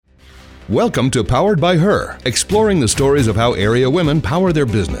Welcome to Powered by Her, exploring the stories of how area women power their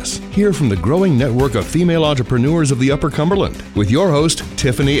business. Hear from the growing network of female entrepreneurs of the Upper Cumberland with your host,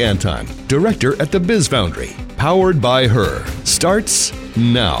 Tiffany Anton, director at the Biz Foundry. Powered by Her starts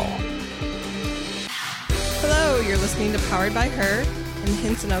now. Hello, you're listening to Powered by Her in the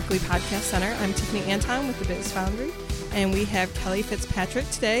Hinson Oakley Podcast Center. I'm Tiffany Anton with the Biz Foundry, and we have Kelly Fitzpatrick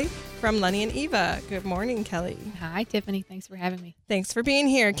today from Lenny and Eva. Good morning, Kelly. Hi, Tiffany. Thanks for having me. Thanks for being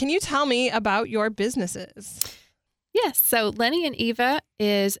here. Can you tell me about your businesses? Yes. So Lenny and Eva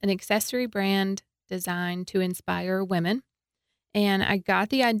is an accessory brand designed to inspire women. And I got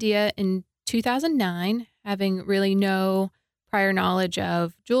the idea in 2009, having really no prior knowledge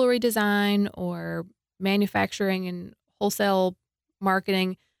of jewelry design or manufacturing and wholesale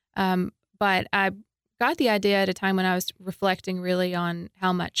marketing. But I got the idea at a time when I was reflecting really on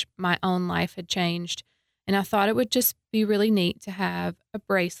how much my own life had changed. And I thought it would just be really neat to have a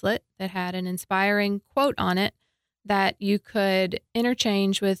bracelet that had an inspiring quote on it that you could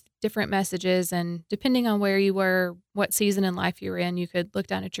interchange with different messages. And depending on where you were, what season in life you were in, you could look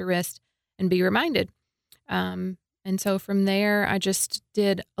down at your wrist and be reminded. And so from there, I just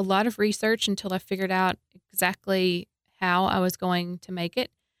did a lot of research until I figured out exactly how I was going to make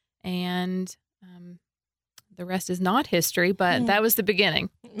it. And the rest is not history, but that was the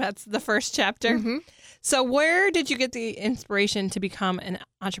beginning. That's the first chapter. Mm-hmm. So where did you get the inspiration to become an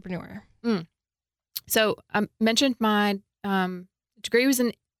entrepreneur? So I mentioned my degree was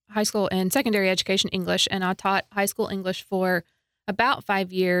in high school and secondary education English, and I taught high school English for about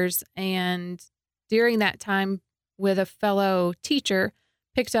 5 years. And during that time with a fellow teacher,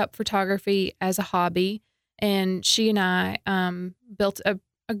 picked up photography as a hobby. And she and I built a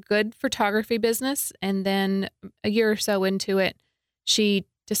good photography business. And then a year or so into it, she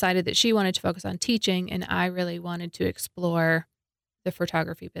decided that she wanted to focus on teaching, and I really wanted to explore the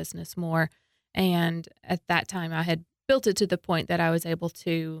photography business more. And at that time, I had built it to the point that I was able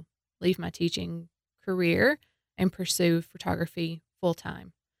to leave my teaching career and pursue photography full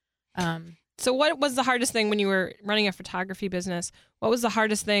time. So what was the hardest thing when you were running a photography business? What was the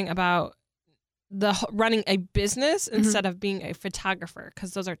hardest thing about running a business instead of being a photographer?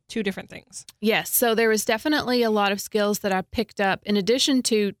 Because those are two different things. Yes. So there was definitely a lot of skills that I picked up in addition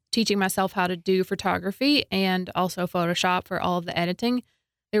to teaching myself how to do photography and also Photoshop for all of the editing.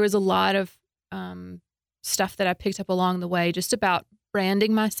 There was a lot of stuff that I picked up along the way just about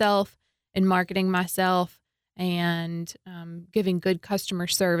branding myself and marketing myself and giving good customer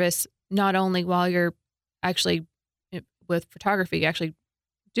service, not only while you're actually with photography, actually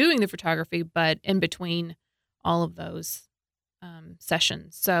doing the photography, but in between all of those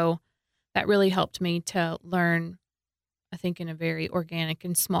sessions. So that really helped me to learn, I think, in a very organic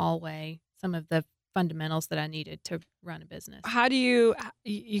and small way, some of the fundamentals that I needed to run a business. How do you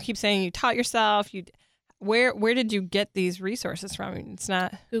keep saying you taught yourself, where did you get these resources from? It's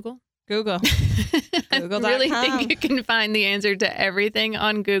not Google. Google. Google.com. I really think you can find the answer to everything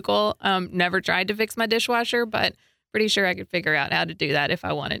on Google. Never tried to fix my dishwasher, but pretty sure I could figure out how to do that if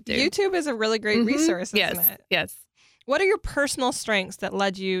I wanted to. YouTube is a really great resource, isn't it? Yes. What are your personal strengths that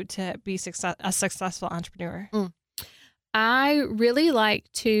led you to be a successful entrepreneur? I really like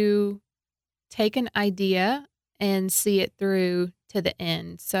to take an idea and see it through to the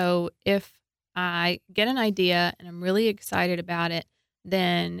end. So if I get an idea and I'm really excited about it,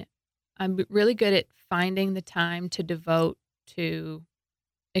 then I'm really good at finding the time to devote to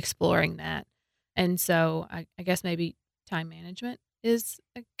exploring that. And so I guess maybe time management is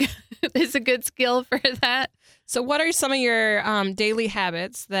a good skill for that. So what are some of your daily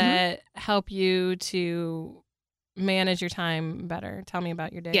habits that help you to manage your time better? Tell me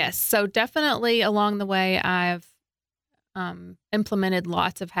about your day. Yes. So definitely along the way, I've implemented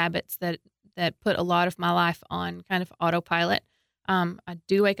lots of habits that put a lot of my life on kind of autopilot. I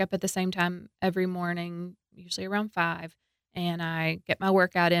do wake up at the same time every morning, usually around 5. And I get my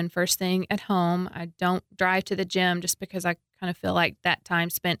workout in first thing at home. I don't drive to the gym just because I kind of feel like that time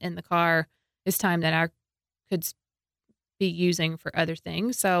spent in the car is time that I could be using for other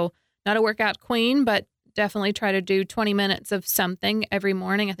things. So not a workout queen, but definitely try to do 20 minutes of something every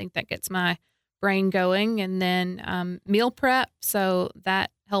morning. I think that gets my brain going. And then meal prep. So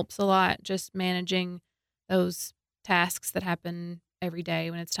that helps a lot, just managing those tasks that happen every day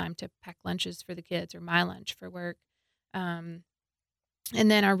when it's time to pack lunches for the kids or my lunch for work. And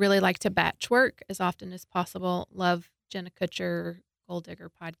then I really like to batch work as often as possible. Love Jenna Kutcher, Gold Digger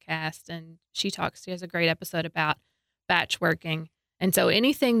podcast, and she has a great episode about batch working. And so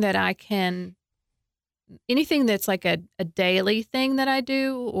anything that's like a daily thing that I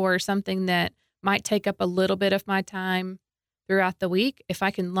do or something that might take up a little bit of my time throughout the week. If I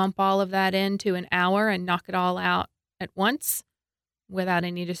can lump all of that into an hour and knock it all out at once without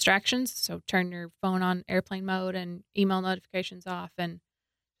any distractions, so turn your phone on airplane mode and email notifications off and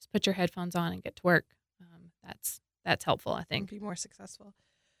just put your headphones on and get to work. That's helpful, I think. Be more successful.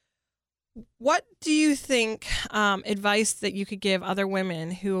 What do you think advice that you could give other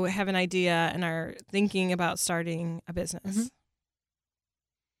women who have an idea and are thinking about starting a business? Mm-hmm.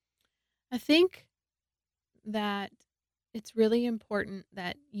 I think that it's really important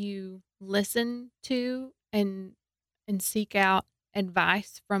that you listen to and seek out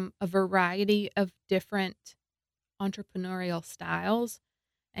advice from a variety of different entrepreneurial styles,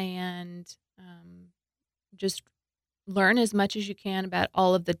 and just learn as much as you can about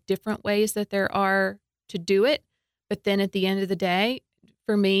all of the different ways that there are to do it. But then at the end of the day,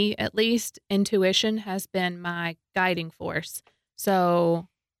 for me at least, intuition has been my guiding force. So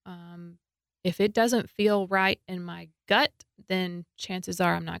if it doesn't feel right in my gut, then chances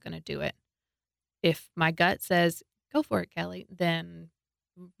are I'm not going to do it. If my gut says, go for it, Kelly, then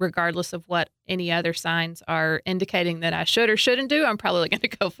regardless of what any other signs are indicating that I should or shouldn't do, I'm probably going to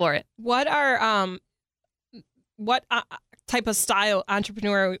go for it. What type of style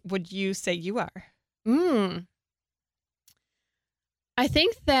entrepreneur would you say you are? I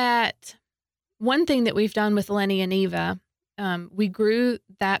think that one thing that we've done with Lenny and Eva, we grew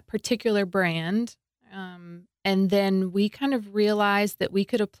that particular brand, and then we kind of realized that we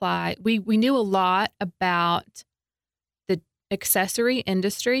could apply. We knew a lot about the accessory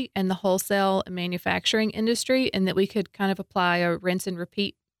industry and the wholesale and manufacturing industry, and that we could kind of apply a rinse and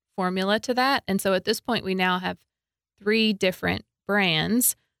repeat formula to that. And so at this point, we now have 3 different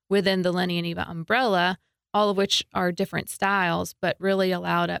brands within the Lenny and Eva umbrella, all of which are different styles, but really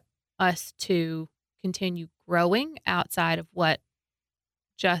allowed us to continue growing outside of what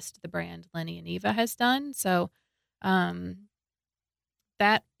just the brand Lenny and Eva has done. So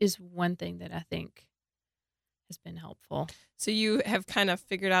that is one thing that I think has been helpful. So you have kind of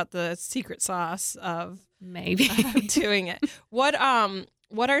figured out the secret sauce of maybe doing it. What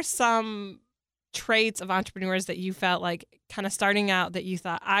are some traits of entrepreneurs that you felt like kind of starting out that you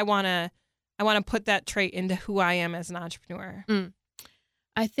thought, I want to put that trait into who I am as an entrepreneur?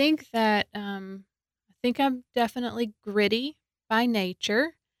 I think that I'm definitely gritty by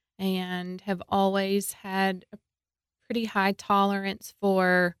nature and have always had a pretty high tolerance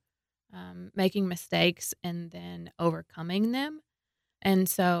for making mistakes and then overcoming them. And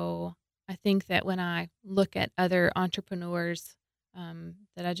so I think that when I look at other entrepreneurs,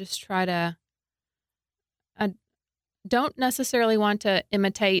 that I just try to, I don't necessarily want to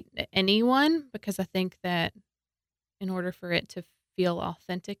imitate anyone, because I think that in order for it to feel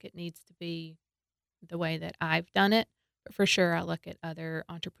authentic, it needs to be the way that I've done it. But for sure, I look at other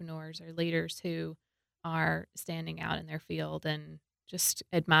entrepreneurs or leaders who are standing out in their field and just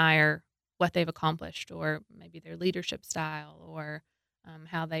admire what they've accomplished, or maybe their leadership style, or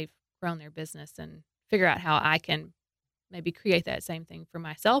how they've grown their business, and figure out how I can maybe create that same thing for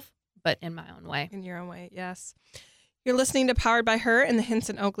myself, but in my own way. In your own way, yes. You're listening to Powered by Her in the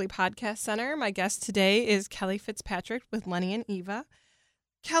Hinson Oakley Podcast Center. My guest today is Kelly Fitzpatrick with Lenny and Eva.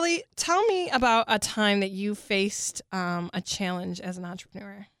 Kelly, tell me about a time that you faced a challenge as an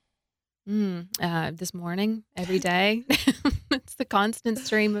entrepreneur. This morning, every day. It's the constant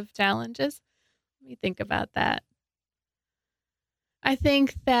stream of challenges. Let me think about that. I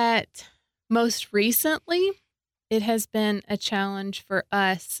think that most recently, it has been a challenge for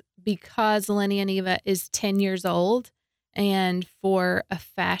us because Lenny and Eva is 10 years old, and for a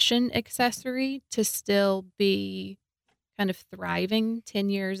fashion accessory to still be kind of thriving 10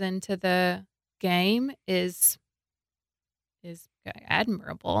 years into the game is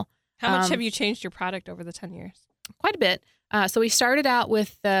admirable. How much have you changed your product over the 10 years? Quite a bit. So we started out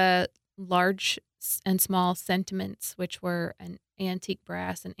with the large and small sentiments, which were an antique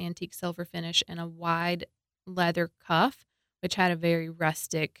brass and antique silver finish and a wide leather cuff, which had a very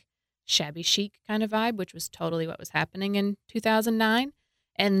rustic, shabby chic kind of vibe, which was totally what was happening in 2009.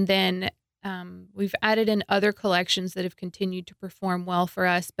 And then we've added in other collections that have continued to perform well for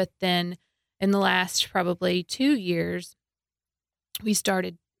us. But then in the last probably 2 years, we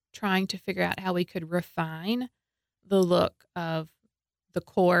started trying to figure out how we could refine the look of the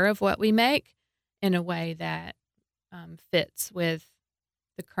core of what we make in a way that fits with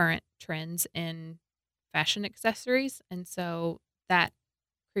the current trends in fashion accessories. And so that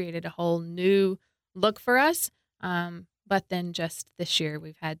created a whole new look for us. But then just this year,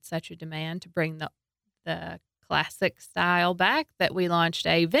 we've had such a demand to bring the classic style back that we launched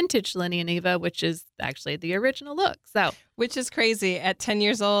a vintage Lenny and Eva, which is actually the original look. So, which is crazy at 10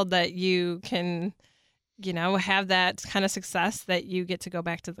 years old that you can have that kind of success that you get to go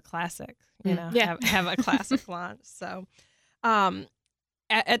back to the classic, Yeah. have a classic launch. So, again,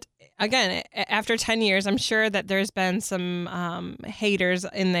 after 10 years, I'm sure that there's been some haters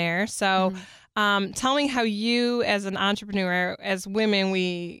in there. So, tell me how you, as an entrepreneur, as women,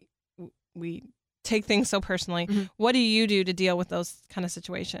 we take things so personally. What do you do to deal with those kind of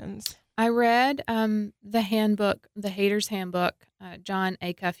situations? I read the handbook, the Haters Handbook, Jon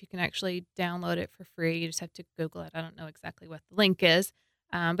Acuff. You can actually download it for free. You just have to Google it. I don't know exactly what the link is,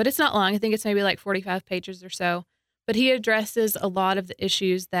 but it's not long. I think it's maybe like 45 pages or so. But he addresses a lot of the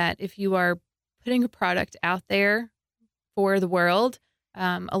issues that if you are putting a product out there for the world,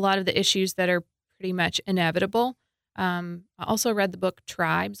 a lot of the issues that are pretty much inevitable. I also read the book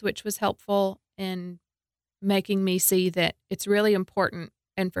Tribes, which was helpful in making me see that it's really important,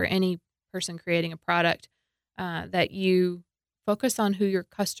 and for any person creating a product, that you focus on who your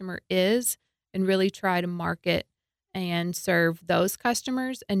customer is and really try to market and serve those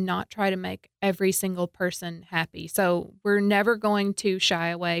customers and not try to make every single person happy. So we're never going to shy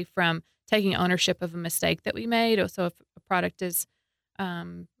away from taking ownership of a mistake that we made. So if a product is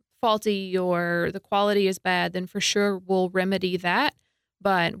faulty or the quality is bad, then for sure we'll remedy that.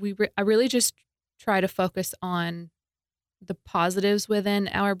 But I really just try to focus on the positives within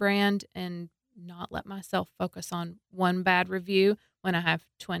our brand and not let myself focus on one bad review when I have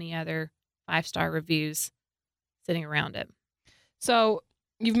 20 other 5-star reviews sitting around it. So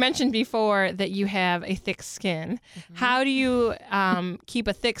you've mentioned before that you have a thick skin. How do you keep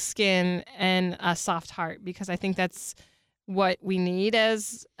a thick skin and a soft heart? Because I think that's what we need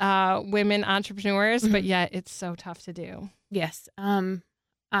as women entrepreneurs, but yet it's so tough to do. Yes.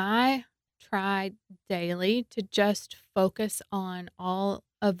 I try daily to just focus on all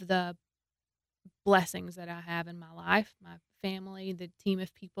of the blessings that I have in my life, my family, the team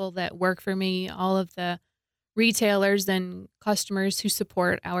of people that work for me, all of the retailers and customers who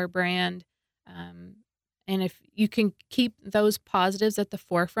support our brand. And if you can keep those positives at the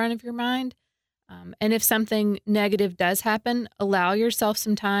forefront of your mind, and if something negative does happen, allow yourself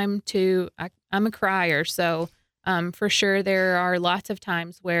some time to, I'm a crier, so for sure there are lots of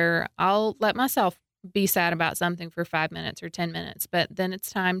times where I'll let myself be sad about something for 5 minutes or 10 minutes, but then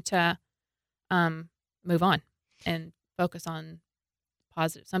it's time to move on and focus on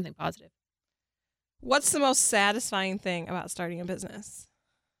something positive. What's the most satisfying thing about starting a business?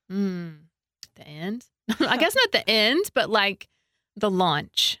 The end. I guess not the end, but like the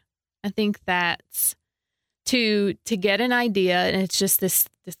launch. I think that's to get an idea, and it's just this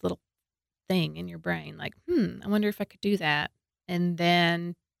little thing in your brain, like, I wonder if I could do that. And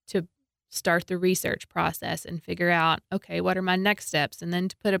then to start the research process and figure out, okay, what are my next steps? And then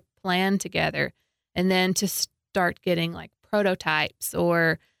to put a plan together, and then to start getting like prototypes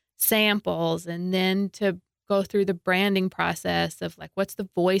or samples, and then to go through the branding process of like, what's the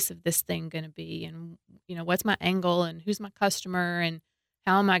voice of this thing going to be? And, what's my angle, and who's my customer, and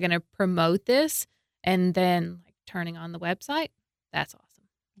how am I going to promote this? And then like turning on the website. That's awesome.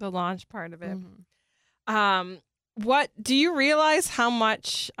 The launch part of it. What do you realize how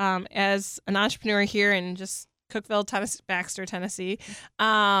much, as an entrepreneur here in just Cookeville, Baxter, Tennessee,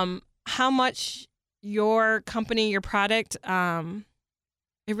 how much your company, your product,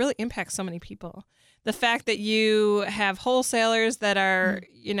 it really impacts so many people. The fact that you have wholesalers that are,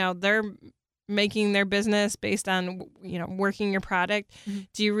 they're making their business based on, working your product.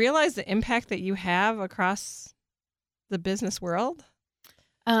 Do you realize the impact that you have across the business world?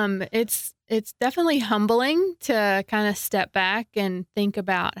 It's definitely humbling to kind of step back and think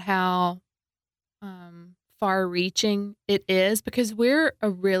about how far-reaching it is, because we're a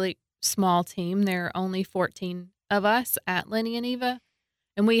really small team. There are only 14 of us at Lenny and Eva,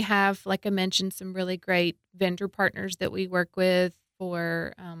 and we have, like I mentioned, some really great vendor partners that we work with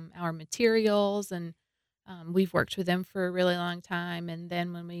for our materials, and we've worked with them for a really long time. And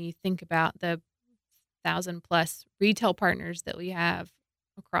then when we think about the 1,000+ retail partners that we have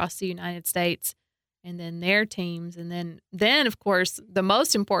across the United States, and then their teams, and then of course the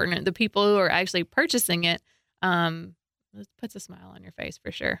most important, the people who are actually purchasing it, it puts a smile on your face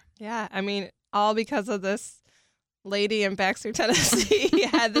for sure. Yeah, I mean, all because of this lady in Baxter, Tennessee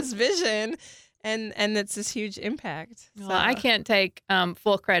had this vision, and it's this huge impact. Well, I can't take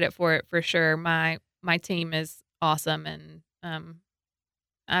full credit for it for sure. My team is awesome, and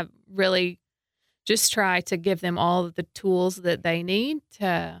I really just try to give them all of the tools that they need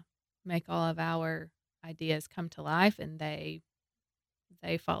to make all of our ideas come to life, and they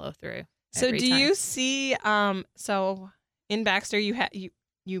follow through. So do you see, so in Baxter,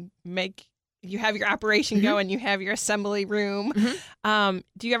 you make you have your operation Mm-hmm. going, you have your assembly room. Mm-hmm.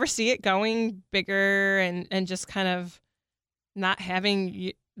 Do you ever see it going bigger and just kind of not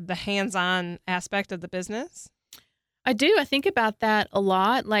having the hands-on aspect of the business? I do. I think about that a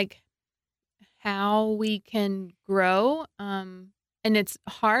lot, like how we can grow. And it's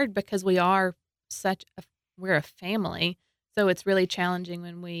hard because we're a family. So it's really challenging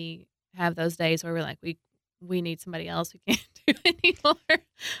when we have those days where we're like, we need somebody else. We can't do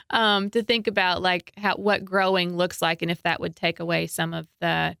anymore. To think about like what growing looks like and if that would take away some of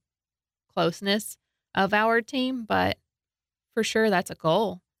the closeness of our team. But for sure, that's a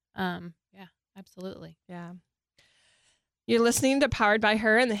goal. Yeah, absolutely. Yeah. You're listening to Powered by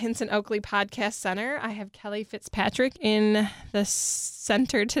Her in the Hinson Oakley Podcast Center. I have Kelly Fitzpatrick in the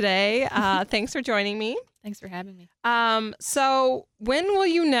center today. Thanks for joining me. Thanks for having me. So when will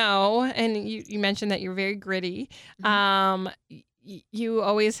you know, and you mentioned that you're very gritty, you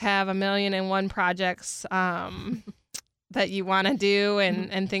always have 1,000,001 projects that you want to do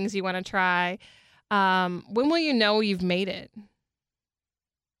and things you want to try. When will you know you've made it?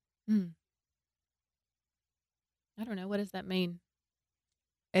 I don't know. What does that mean?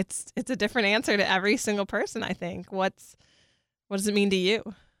 It's a different answer to every single person, I think. What does it mean to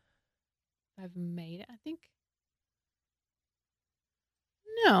you? I've made it. I think.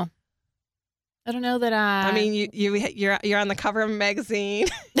 No. I don't know that I mean, you're on the cover of a magazine.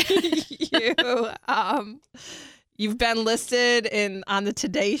 You've been listed on the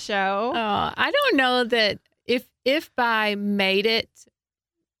Today Show. Oh, I don't know that if by made it,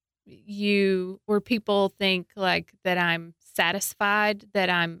 people think like that I'm satisfied, that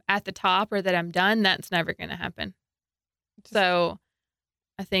I'm at the top, or that I'm done. That's never going to happen. So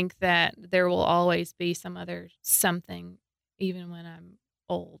I think that there will always be something, even when I'm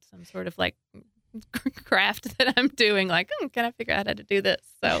old, some sort of like craft that I'm doing. Like, can I figure out how to do this?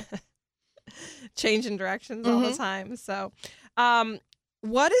 So changing directions all the time. So,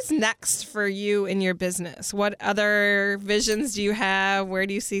 what is next for you in your business? What other visions do you have? Where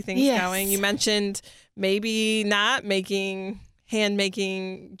do you see things going? You mentioned maybe not hand-making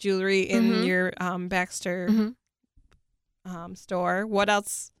jewelry in your Baxter store. What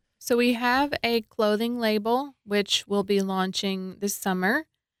else? So we have a clothing label, which we'll be launching this summer,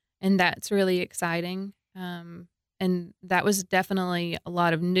 and that's really exciting. And that was definitely a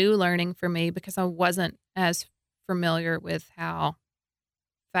lot of new learning for me because I wasn't as familiar with how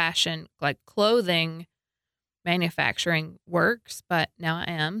fashion, like clothing manufacturing works, but now I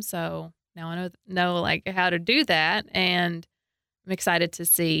am. So now I know like how to do that, and I'm excited to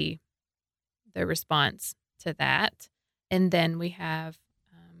see the response to that. And then we have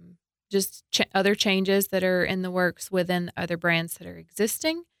just other changes that are in the works within other brands that are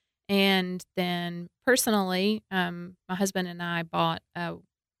existing. And then personally, my husband and I bought a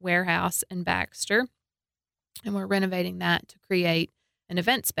warehouse in Baxter, and we're renovating that to create an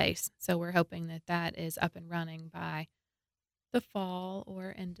event space. So we're hoping that is up and running by the fall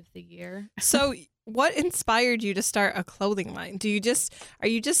or end of the year. So what inspired you to start a clothing line? Are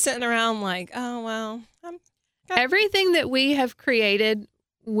you just sitting around like, oh, well, everything that we have created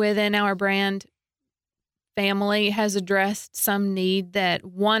within our brand family has addressed some need that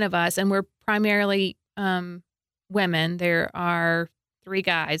one of us, and we're primarily women. There are 3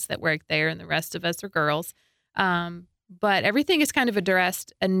 guys that work there, and the rest of us are girls. But everything has kind of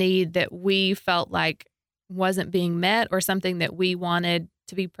addressed a need that we felt like wasn't being met, or something that we wanted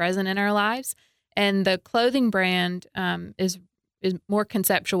to be present in our lives. And the clothing brand is more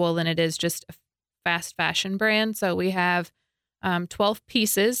conceptual than it is just a fast fashion brand. So we have 12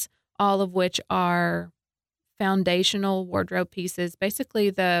 pieces, all of which are foundational wardrobe pieces,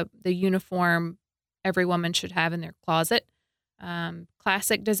 basically the uniform every woman should have in their closet.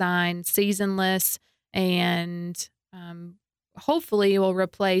 Classic design, seasonless, and hopefully will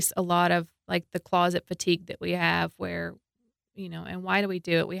replace a lot of like the closet fatigue that we have where, and why do we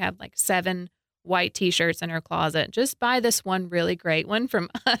do it? We have like 7 white t-shirts in our closet. Just buy this one really great one from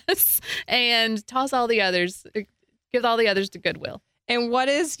us and toss all the others, give all the others to Goodwill. And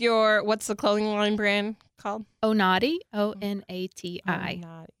what's the clothing line brand called? Onati, Onati.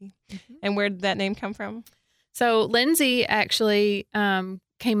 Onati. And where did that name come from? So Lindsay actually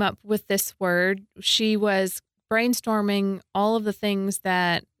came up with this word. She was brainstorming all of the things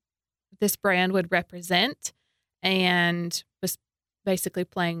that this brand would represent and was basically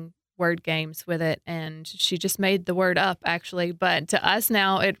playing word games with it. And she just made the word up, actually. But to us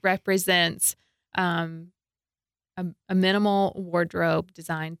now, it represents a minimal wardrobe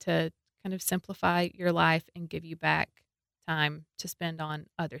designed to kind of simplify your life and give you back time to spend on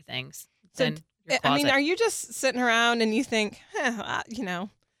other things than your closet. I mean, are you just sitting around and you think,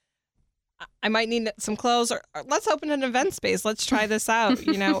 I might need some clothes, or let's open an event space. Let's try this out.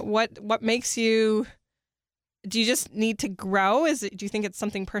 What makes you, do you just need to grow? Do you think it's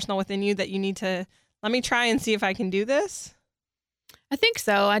something personal within you that you need to, let me try and see if I can do this? I think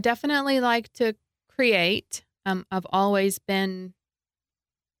so. I definitely like to create. I've always been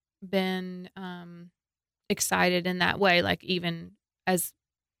excited in that way, like even as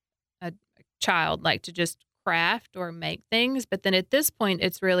a child, like to just craft or make things. But then at this point,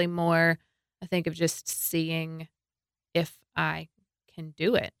 it's really more, I think, of just seeing if I can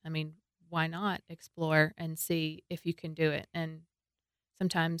do it. I mean, why not explore and see if you can do it? And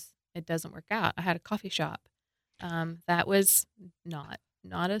sometimes it doesn't work out. I had a coffee shop. That was not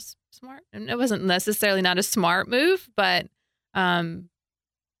a smart, and it wasn't necessarily not a smart move, but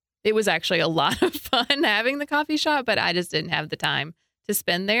it was actually a lot of fun having the coffee shop, but I just didn't have the time to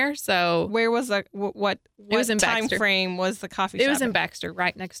spend there. So where was the what it was in time Baxter. frame was the coffee shop? It was in Baxter,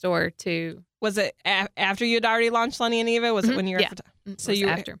 right next door to. Was it after you'd already launched Lenny and Eva? Was it when you were? Yeah. So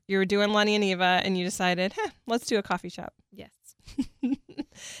After. you were doing Lenny and Eva, and you decided, let's do a coffee shop. Yes.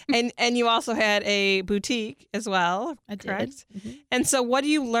 and you also had a boutique as well, I correct? did. Mm-hmm. And so what do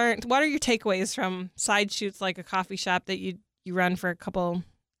you learn? What are your takeaways from side shoots like a coffee shop that you run for a couple,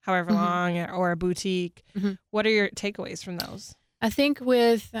 however long, or a boutique? Mm-hmm. What are your takeaways from those? I think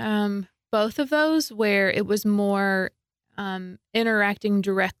with both of those, where it was more interacting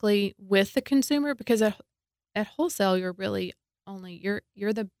directly with the consumer, because at wholesale you're really only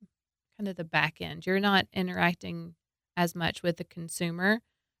you're the kind of the back end. You're not interacting as much with the consumer.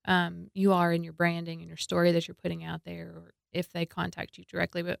 You are in your branding and your story that you're putting out there, or if they contact you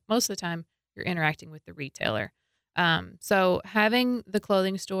directly, but most of the time you're interacting with the retailer. So having the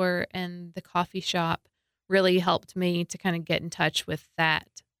clothing store and the coffee shop really helped me to kind of get in touch with that.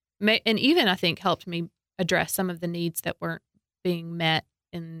 And even I think helped me address some of the needs that weren't being met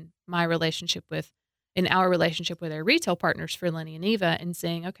in our relationship with our retail partners for Lenny and Eva, and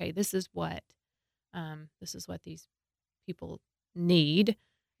saying, okay, this is what these people need,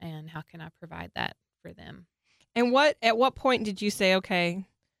 and how can I provide that for them? And at what point did you say, okay,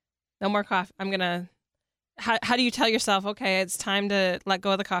 no more coffee? How do you tell yourself, okay, it's time to let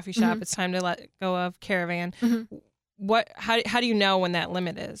go of the coffee shop. Mm-hmm. It's time to let go of Caravan. Mm-hmm. How do you know when that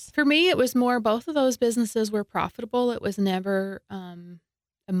limit is? For me, it was more, both of those businesses were profitable. It was never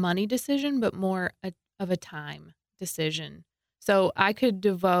a money decision, but more of a time decision. So I could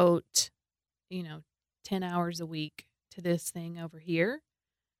devote, 10 hours a week to this thing over here,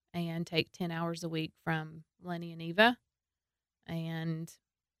 and take 10 hours a week from Lenny and Eva. And,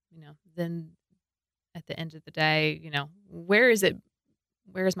 then at the end of the day, where is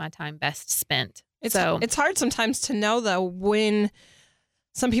my time best spent? It's hard sometimes to know, though, when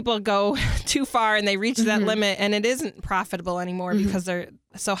some people go too far and they reach that limit and it isn't profitable anymore because they're.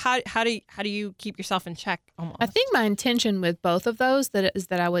 So how do you keep yourself in check almost? I think my intention with both of those is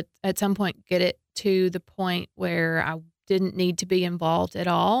that I would at some point get it to the point where I didn't need to be involved at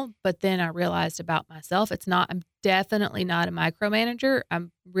all. But then I realized about myself, I'm definitely not a micromanager.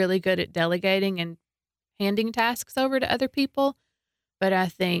 I'm really good at delegating and handing tasks over to other people. But I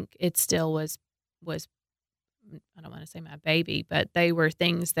think it still was I don't want to say my baby, but they were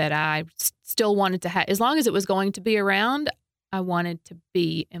things that I still wanted to have. As long as it was going to be around, I wanted to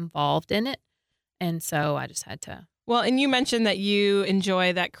be involved in it. And so I just had to. Well, and you mentioned that you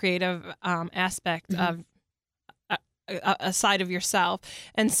enjoy that creative aspect of a side of yourself.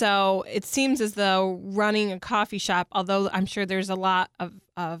 And so it seems as though running a coffee shop, although I'm sure there's a lot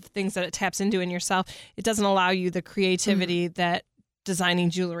of things that it taps into in yourself, it doesn't allow you the creativity that designing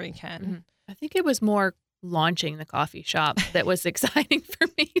jewelry can. I think it was more launching the coffee shop that was exciting for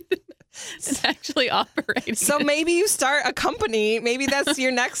me than actually operating. So maybe you start a company. Maybe that's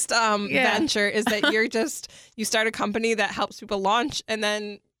your next venture, is that you start a company that helps people launch, and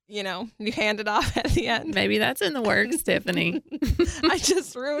then you hand it off at the end. Maybe that's in the works, Tiffany. I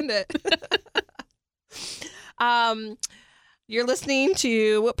just ruined it. You're listening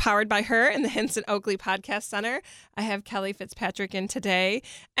to Powered by Her in the Hinson Oakley Podcast Center. I have Kelly Fitzpatrick in today.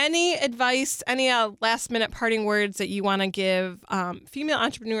 Any advice, any last minute parting words that you want to give female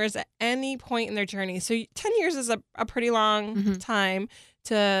entrepreneurs at any point in their journey? So 10 years is a pretty long time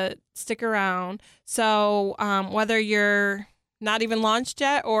to stick around. So whether you're not even launched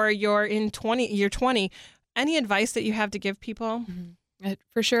yet or you're in year 20, any advice that you have to give people?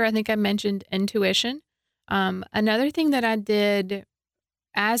 For sure. I think I mentioned intuition. Another thing that I did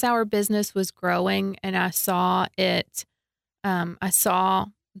as our business was growing and I saw it, I saw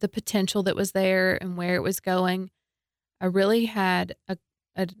the potential that was there and where it was going. I really had a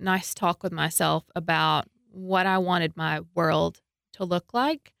nice talk with myself about what I wanted my world to look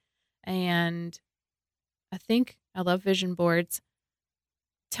like. And I think I love vision boards.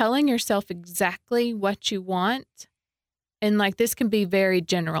 Telling yourself exactly what you want. And like this can be very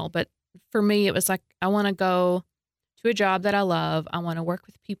general, but for me, it was like, I want to go to a job that I love. I want to work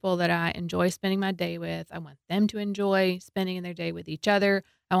with people that I enjoy spending my day with. I want them to enjoy spending their day with each other.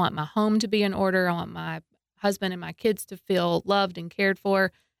 I want my home to be in order. I want my husband and my kids to feel loved and cared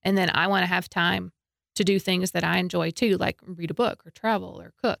for. And then I want to have time to do things that I enjoy too, like read a book or travel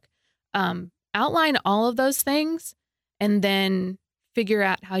or cook. Outline all of those things and then figure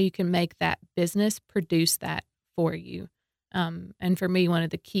out how you can make that business produce that for you. And for me, one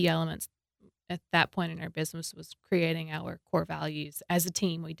of the key elements at that point in our business was creating our core values. As a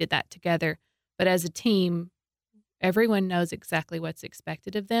team, we did that together. But as a team, everyone knows exactly what's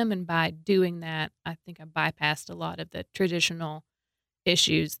expected of them. And by doing that, I think I bypassed a lot of the traditional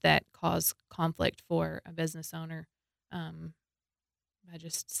issues that cause conflict for a business owner by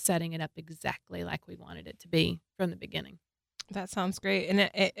just setting it up exactly like we wanted it to be from the beginning. That sounds great. And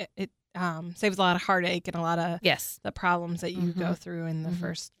it saves a lot of heartache and a lot of the problems that you go through in the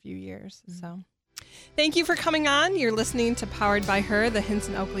first few years. So thank you for coming on. You're listening to Powered by Her, the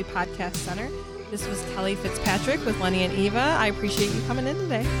Hinson Oakley Podcast Center. This was Kelly Fitzpatrick with Lenny and Eva. I appreciate you coming in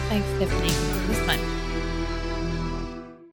today. Thanks, Tiffany. It was fun.